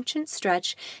this ancient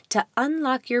stretch to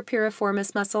unlock your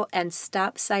piriformis muscle and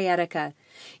stop sciatica.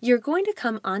 You're going to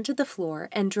come onto the floor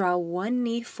and draw one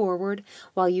knee forward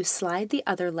while you slide the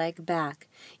other leg back.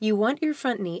 You want your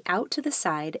front knee out to the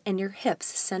side and your hips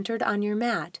centered on your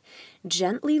mat.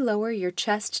 Gently lower your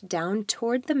chest down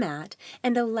toward the mat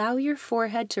and allow your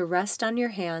forehead to rest on your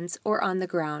hands or on the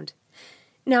ground.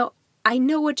 Now, I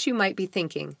know what you might be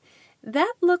thinking.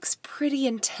 That looks pretty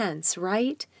intense,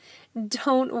 right?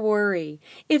 Don't worry.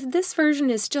 If this version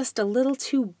is just a little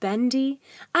too bendy,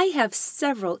 I have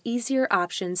several easier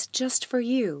options just for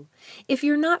you. If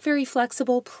you're not very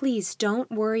flexible, please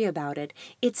don't worry about it.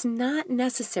 It's not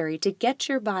necessary to get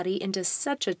your body into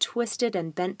such a twisted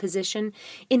and bent position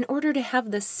in order to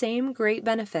have the same great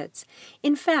benefits.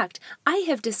 In fact, I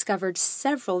have discovered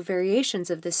several variations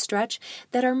of this stretch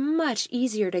that are much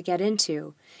easier to get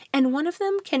into, and one of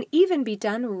them can even be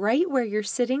done right where you're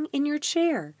sitting in your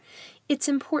chair. It's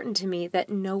important to me that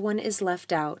no one is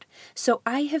left out, so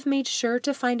I have made sure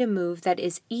to find a move that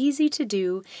is easy to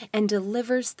do and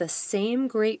delivers the same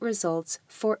great results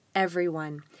for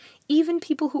everyone, even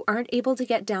people who aren't able to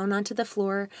get down onto the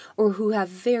floor or who have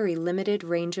very limited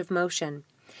range of motion.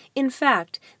 In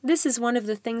fact, this is one of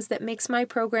the things that makes my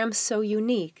program so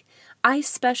unique. I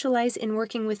specialize in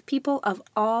working with people of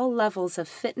all levels of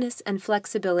fitness and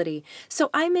flexibility, so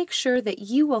I make sure that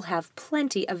you will have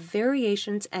plenty of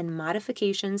variations and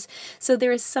modifications so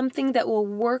there is something that will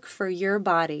work for your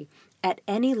body at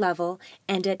any level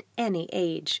and at any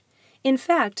age. In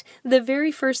fact, the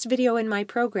very first video in my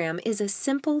program is a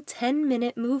simple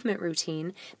 10-minute movement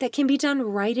routine that can be done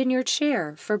right in your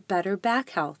chair for better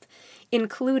back health,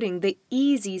 including the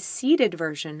easy seated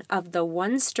version of the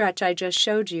one stretch I just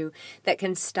showed you that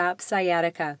can stop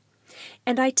sciatica.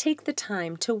 And I take the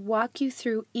time to walk you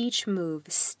through each move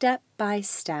step by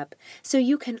step so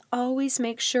you can always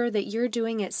make sure that you're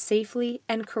doing it safely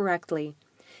and correctly.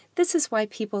 This is why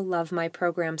people love my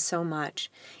program so much.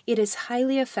 It is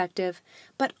highly effective,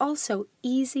 but also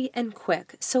easy and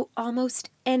quick, so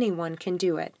almost anyone can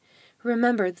do it.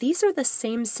 Remember, these are the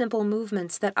same simple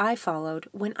movements that I followed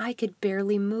when I could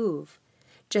barely move.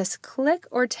 Just click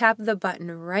or tap the button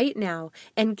right now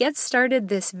and get started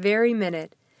this very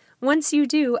minute. Once you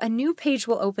do, a new page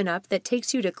will open up that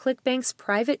takes you to ClickBank's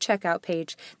private checkout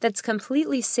page that's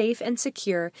completely safe and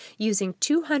secure using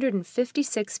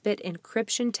 256-bit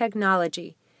encryption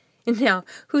technology. Now,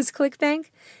 who's ClickBank?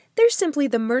 They're simply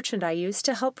the merchant I use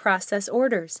to help process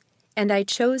orders. And I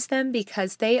chose them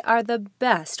because they are the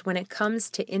best when it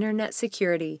comes to internet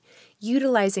security,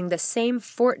 utilizing the same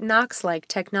Fort Knox-like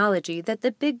technology that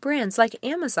the big brands like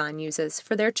Amazon uses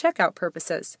for their checkout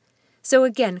purposes. So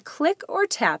again, click or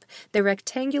tap the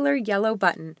rectangular yellow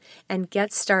button and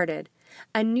get started.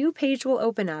 A new page will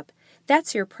open up.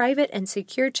 That's your private and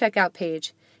secure checkout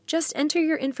page. Just enter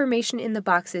your information in the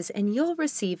boxes and you'll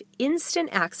receive instant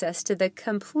access to the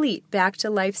complete Back to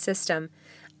Life system.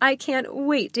 I can't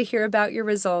wait to hear about your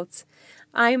results.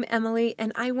 I'm Emily,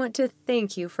 and I want to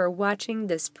thank you for watching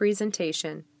this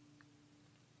presentation.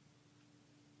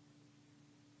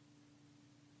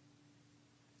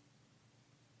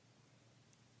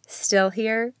 Still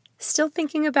here? Still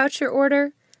thinking about your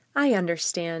order? I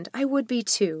understand. I would be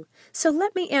too. So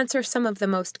let me answer some of the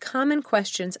most common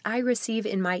questions I receive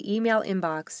in my email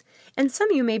inbox, and some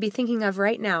you may be thinking of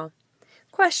right now.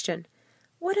 Question: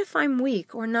 what if I'm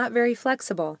weak or not very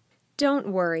flexible? Don't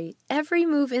worry. Every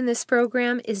move in this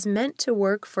program is meant to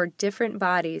work for different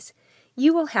bodies.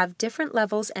 You will have different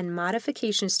levels and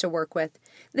modifications to work with.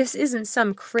 This isn't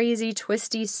some crazy,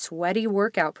 twisty, sweaty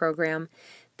workout program.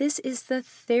 This is the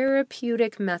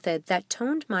therapeutic method that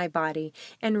toned my body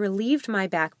and relieved my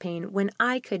back pain when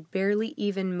I could barely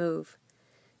even move.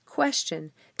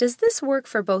 Question: does this work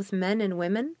for both men and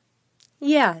women?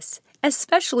 Yes,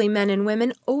 especially men and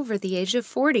women over the age of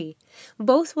 40.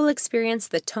 Both will experience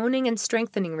the toning and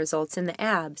strengthening results in the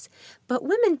abs, but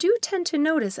women do tend to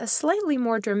notice a slightly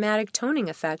more dramatic toning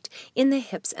effect in the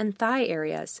hips and thigh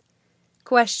areas.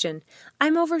 Question: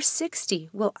 I'm over 60.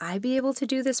 Will I be able to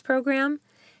do this program?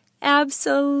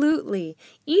 Absolutely.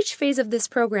 Each phase of this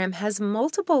program has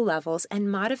multiple levels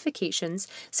and modifications,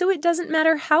 so it doesn't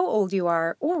matter how old you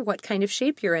are or what kind of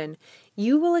shape you're in.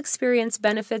 You will experience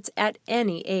benefits at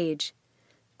any age.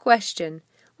 Question: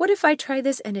 what if I try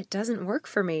this and it doesn't work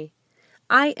for me?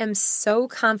 I am so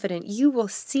confident you will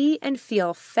see and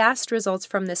feel fast results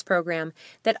from this program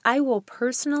that I will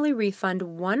personally refund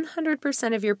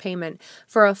 100% of your payment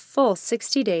for a full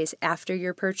 60 days after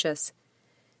your purchase.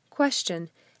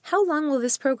 Question: how long will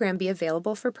this program be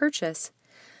available for purchase?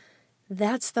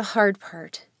 That's the hard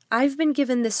part. I've been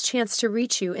given this chance to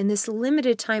reach you in this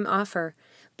limited time offer,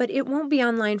 but it won't be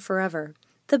online forever.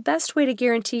 The best way to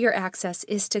guarantee your access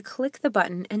is to click the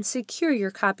button and secure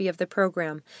your copy of the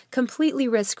program, completely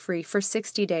risk-free for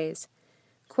 60 days.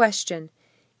 Question: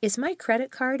 is my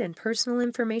credit card and personal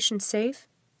information safe?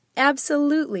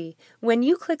 Absolutely. When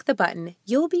you click the button,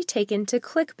 you'll be taken to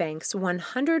ClickBank's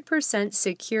 100%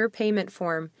 secure payment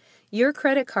form. Your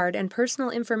credit card and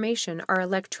personal information are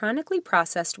electronically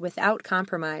processed without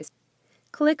compromise.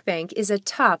 ClickBank is a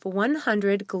top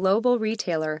 100 global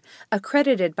retailer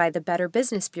accredited by the Better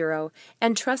Business Bureau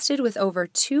and trusted with over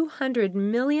 200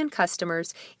 million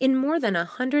customers in more than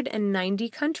 190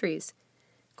 countries.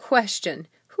 Question: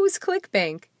 who's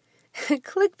ClickBank?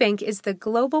 ClickBank is the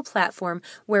global platform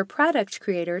where product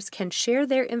creators can share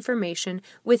their information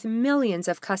with millions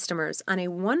of customers on a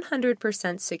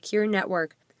 100% secure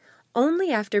network.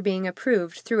 Only after being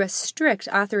approved through a strict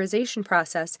authorization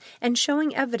process and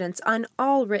showing evidence on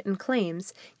all written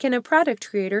claims can a product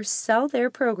creator sell their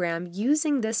program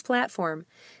using this platform.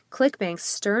 ClickBank's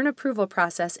stern approval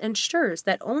process ensures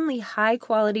that only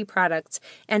high-quality products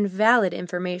and valid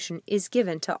information is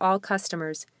given to all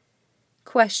customers.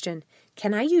 Question: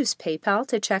 can I use PayPal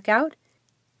to check out?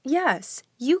 Yes,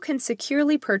 you can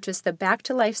securely purchase the Back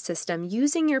to Life system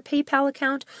using your PayPal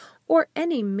account or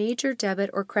any major debit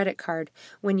or credit card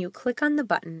when you click on the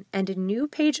button and a new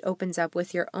page opens up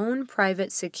with your own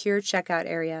private secure checkout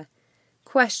area.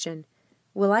 Question: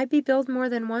 will I be billed more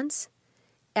than once?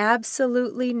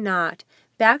 Absolutely not.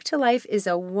 Back to Life is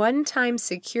a one-time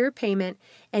secure payment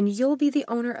and you'll be the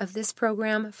owner of this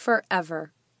program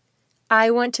forever. I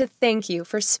want to thank you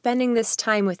for spending this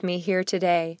time with me here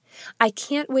today. I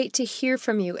can't wait to hear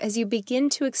from you as you begin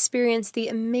to experience the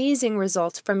amazing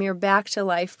results from your Back to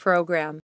Life program.